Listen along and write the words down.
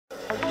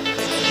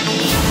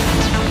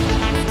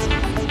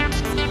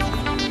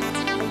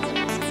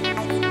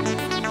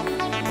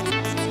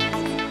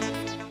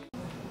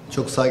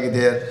Çok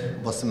saygıdeğer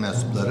basın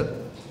mensupları,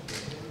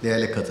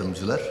 değerli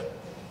katılımcılar,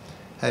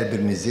 her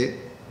birinizi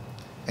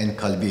en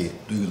kalbi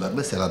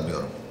duygularımla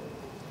selamlıyorum.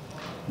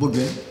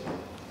 Bugün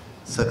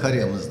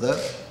Sakarya'mızda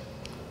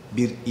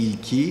bir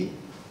ilki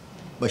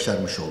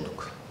başarmış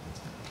olduk.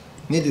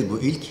 Nedir bu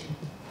ilk?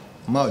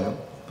 Malum,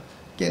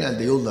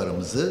 genelde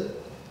yollarımızı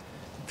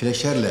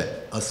flaşerle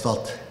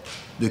asfalt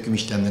döküm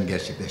işlemlerini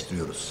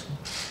gerçekleştiriyoruz.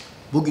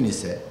 Bugün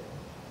ise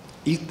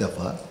ilk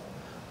defa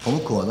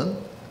Pamukova'nın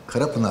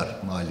Karapınar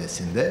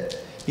Mahallesinde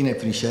yine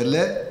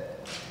flaşerle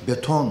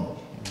beton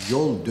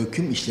yol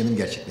döküm işlemini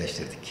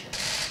gerçekleştirdik.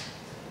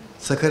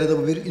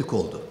 Sakarya'da bu bir ilk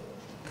oldu.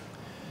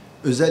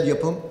 Özel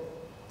yapım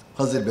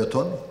hazır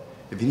beton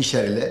ve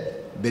flaşerle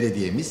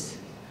belediyemiz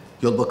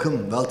yol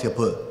bakım ve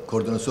altyapı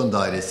koordinasyon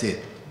dairesi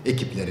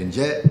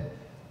ekiplerince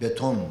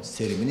beton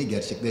serimini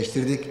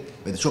gerçekleştirdik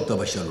ve de çok da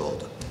başarılı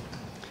oldu.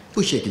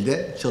 Bu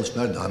şekilde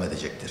çalışmalar devam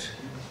edecektir.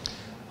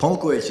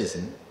 Pamukova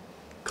ilçesinin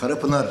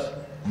Karapınar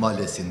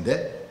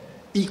Mahallesi'nde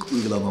ilk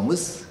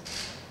uygulamamız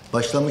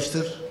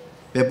başlamıştır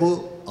ve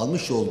bu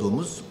almış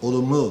olduğumuz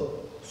olumlu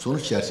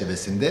sonuç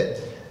çerçevesinde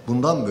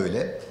bundan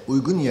böyle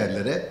uygun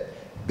yerlere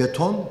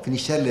beton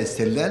finişlerle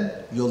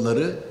serilen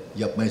yolları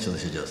yapmaya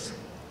çalışacağız.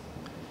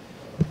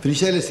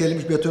 Finişlerle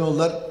serilmiş beton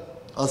yollar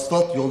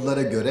asfalt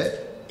yollara göre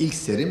ilk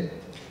serim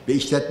ve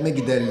işletme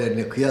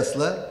giderlerine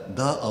kıyasla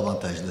daha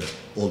avantajlı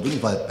olduğunu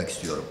ifade etmek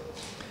istiyorum.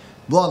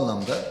 Bu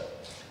anlamda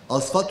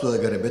asfalt yola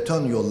göre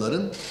beton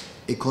yolların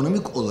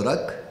ekonomik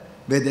olarak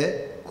ve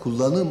de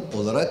kullanım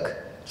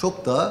olarak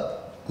çok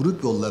daha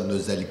grup yollarının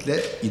özellikle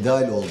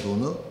ideal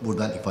olduğunu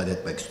buradan ifade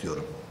etmek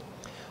istiyorum.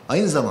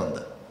 Aynı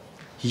zamanda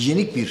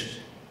hijyenik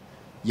bir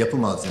yapı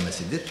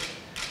malzemesidir.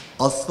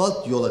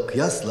 Asfalt yola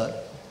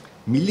kıyasla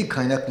milli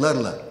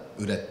kaynaklarla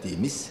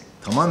ürettiğimiz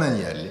tamamen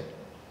yerli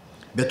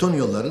beton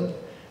yolların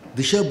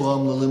dışa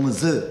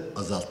bağımlılığımızı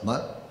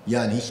azaltma,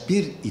 yani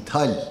hiçbir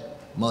ithal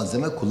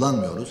malzeme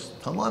kullanmıyoruz.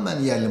 Tamamen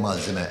yerli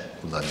malzeme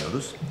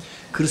kullanıyoruz.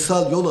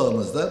 Kırsal yol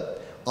ağımızda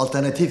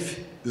alternatif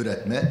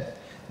üretme,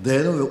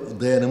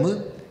 dayanımı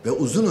ve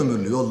uzun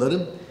ömürlü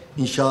yolların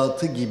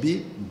inşaatı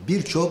gibi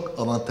birçok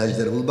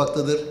avantajları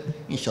bulunmaktadır.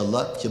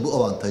 İnşallah işte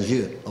bu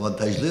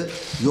avantajlı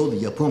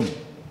yol yapım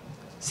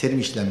serim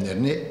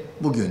işlemlerini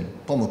bugün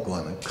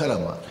Pamukova'nın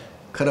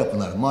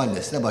Karapınar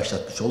Mahallesi'ne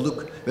başlatmış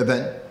olduk ve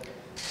ben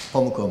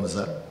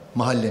Pamukova'mıza,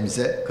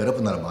 mahallemize,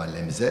 Karapınar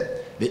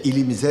mahallemize ve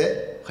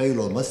ilimize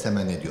hayırlı olması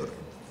temenni ediyorum.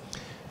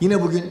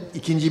 Yine bugün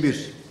ikinci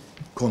bir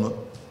konu.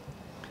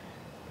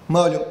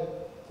 Malum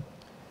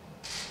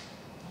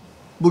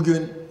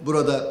bugün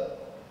burada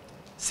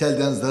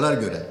selden zarar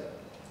gören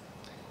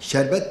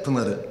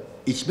Şerbetpınarı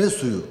içme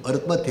suyu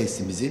arıtma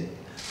tesisimizin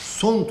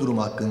son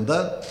durumu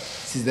hakkında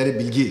sizlere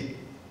bilgi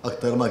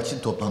aktarmak için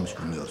toplanmış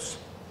bulunuyoruz.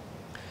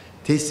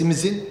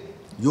 Tesisimizin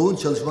yoğun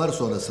çalışmalar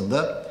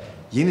sonrasında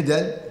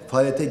yeniden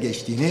faaliyete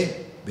geçtiğini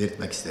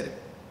belirtmek isterim.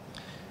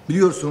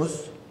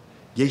 Biliyorsunuz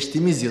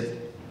geçtiğimiz yıl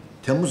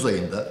Temmuz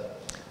ayında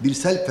bir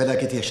sel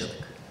felaketi yaşadık.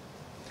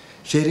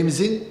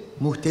 Şehrimizin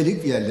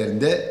muhtelif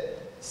yerlerinde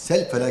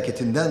sel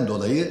felaketinden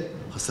dolayı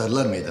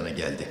hasarlar meydana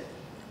geldi.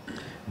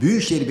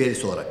 Büyükşehir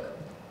Belediyesi olarak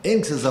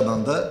en kısa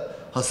zamanda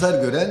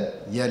hasar gören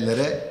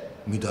yerlere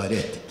müdahale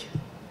ettik.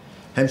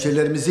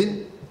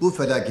 Hemşehrilerimizin bu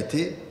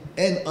felaketi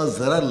en az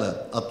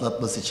zararla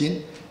atlatması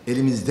için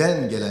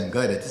elimizden gelen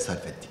gayreti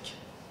sarf ettik.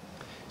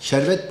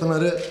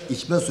 Şerbetpınarı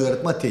içme suyu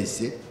arıtma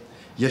tesisi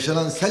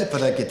yaşanan sel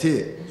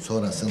felaketi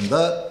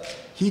sonrasında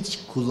hiç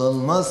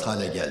kullanılmaz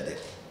hale geldi.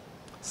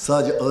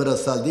 Sadece ağır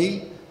hasar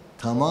değil,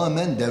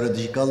 tamamen devre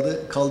dışı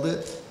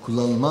kaldı,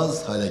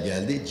 kullanılmaz hale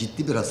geldi,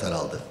 ciddi bir hasar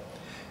aldı.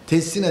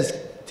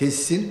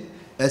 Tesisin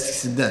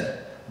eskisinden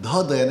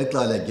daha dayanıklı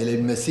hale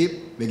gelebilmesi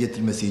ve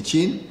getirilmesi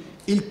için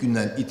ilk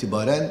günden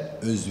itibaren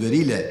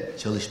özveriyle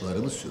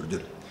çalışmalarımız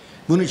sürdü.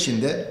 Bunun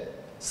için de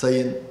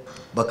Sayın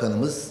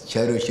Bakanımız,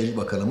 Çevre ve Şehircilik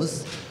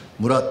Bakanımız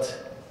Murat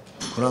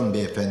Kur'an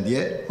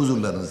Beyefendi'ye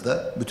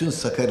huzurlarınızda bütün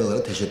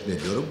Sakaryalılara teşekkür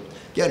ediyorum.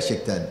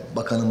 Gerçekten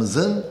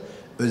Bakanımızın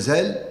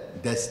özel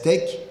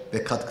destek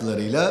ve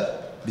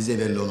katkılarıyla bize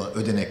verilen olan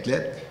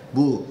ödenekle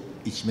bu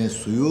içme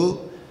suyu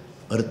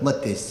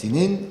arıtma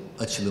tesisinin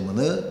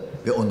açılımını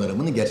ve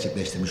onarımını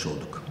gerçekleştirmiş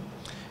olduk.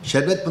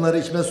 Şerbetpınarı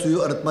içme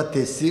suyu arıtma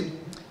tesisi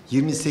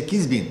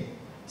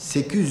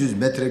 28.800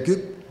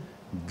 metreküp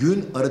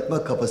gün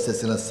arıtma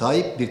kapasitesine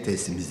sahip bir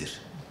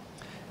tesisimizdir.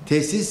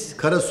 Tesis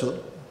Karasu,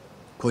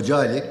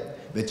 Kocaeli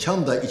ve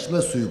Çamdağ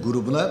içme suyu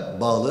grubuna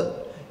bağlı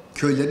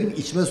köylerin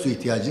içme suyu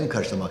ihtiyacını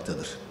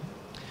karşılamaktadır.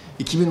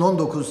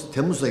 2019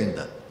 Temmuz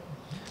ayında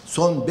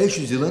son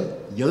 500 yılın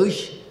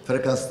yağış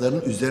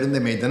frekanslarının üzerinde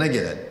meydana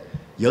gelen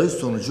yağış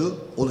sonucu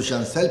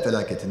oluşan sel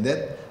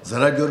felaketinde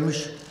zarar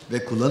görmüş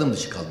ve kullanım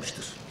dışı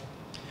kalmıştır.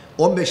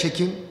 15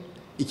 Ekim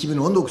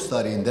 2019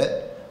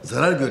 tarihinde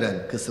zarar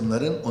gören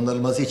kısımların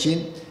onarılması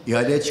için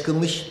ihaleye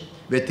çıkılmış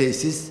ve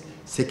tesis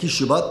 8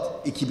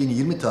 Şubat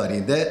 2020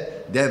 tarihinde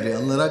devreye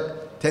alınarak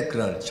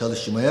tekrar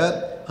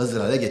çalışmaya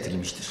hazır hale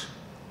getirilmiştir.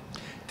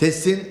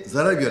 Tesisin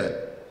zarar gören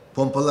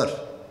pompalar,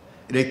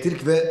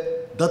 elektrik ve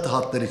data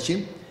hatları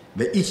için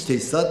ve iç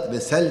tesisat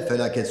ve sel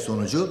felaket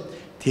sonucu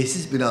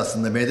tesis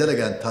binasında meydana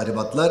gelen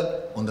tahribatlar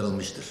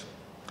onarılmıştır.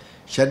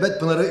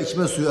 Şerbetpınarı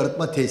içme suyu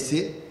arıtma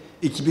tesisi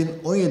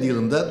 2017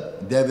 yılında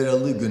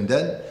devraldığı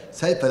günden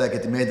sel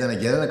felaketi meydana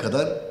gelene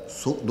kadar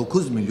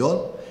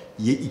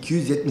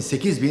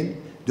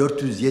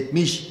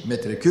 9.278.470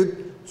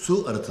 metreküp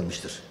su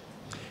arıtılmıştır.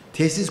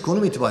 Tesis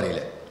konum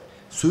itibariyle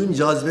suyun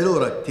cazibeli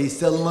olarak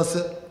tesise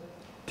alınması,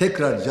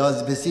 tekrar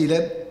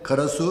cazibesiyle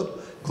Karasu,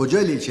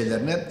 Kocaeli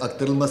ilçelerine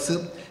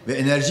aktarılması ve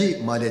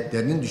enerji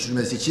maliyetlerinin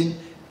düşürülmesi için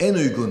en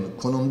uygun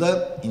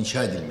konumda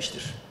inşa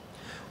edilmiştir.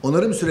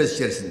 Onarım süresi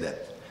içerisinde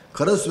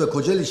Karasu ve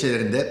Kocaeli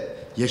ilçelerinde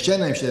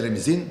yaşayan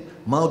hemşehrilerimizin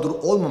mağdur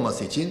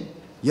olmaması için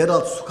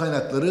yeraltı su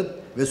kaynakları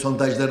ve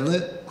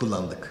sondajlarını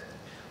kullandık.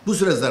 Bu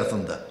süre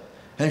zarfında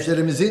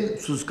hemşehrilerimizin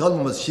susuz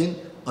kalmaması için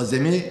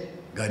azami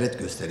gayret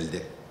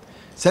gösterildi.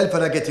 Sel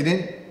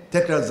felaketinin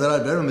tekrar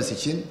zarar vermemesi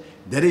için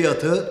dere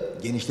yatağı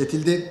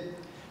genişletildi.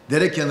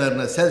 Dere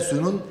kenarına sel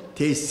suyunun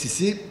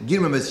tesisi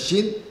girmemesi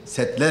için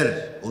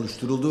setler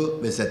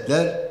oluşturuldu ve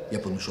setler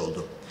yapılmış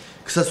oldu.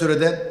 Kısa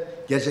sürede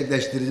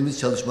gerçekleştirdiğimiz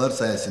çalışmalar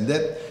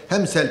sayesinde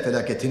hem sel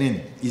felaketinin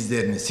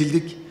izlerini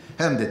sildik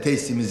hem de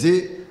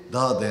tesisimizi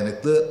daha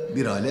dayanıklı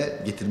bir hale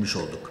getirmiş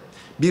olduk.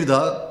 Bir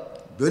daha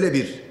böyle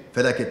bir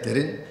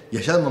felaketlerin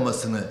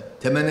yaşanmamasını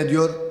temenni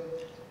ediyor.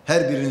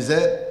 Her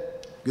birinize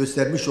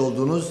göstermiş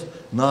olduğunuz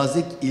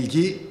nazik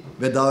ilgi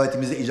ve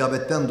davetimize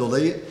icabetten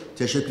dolayı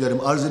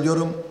teşekkürlerimi arz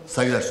ediyorum,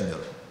 saygılar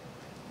sunuyorum.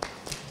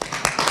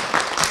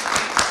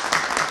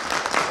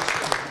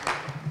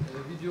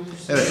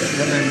 Evet,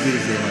 hemen bir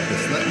izleyelim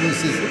arkasına. Bunu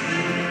siz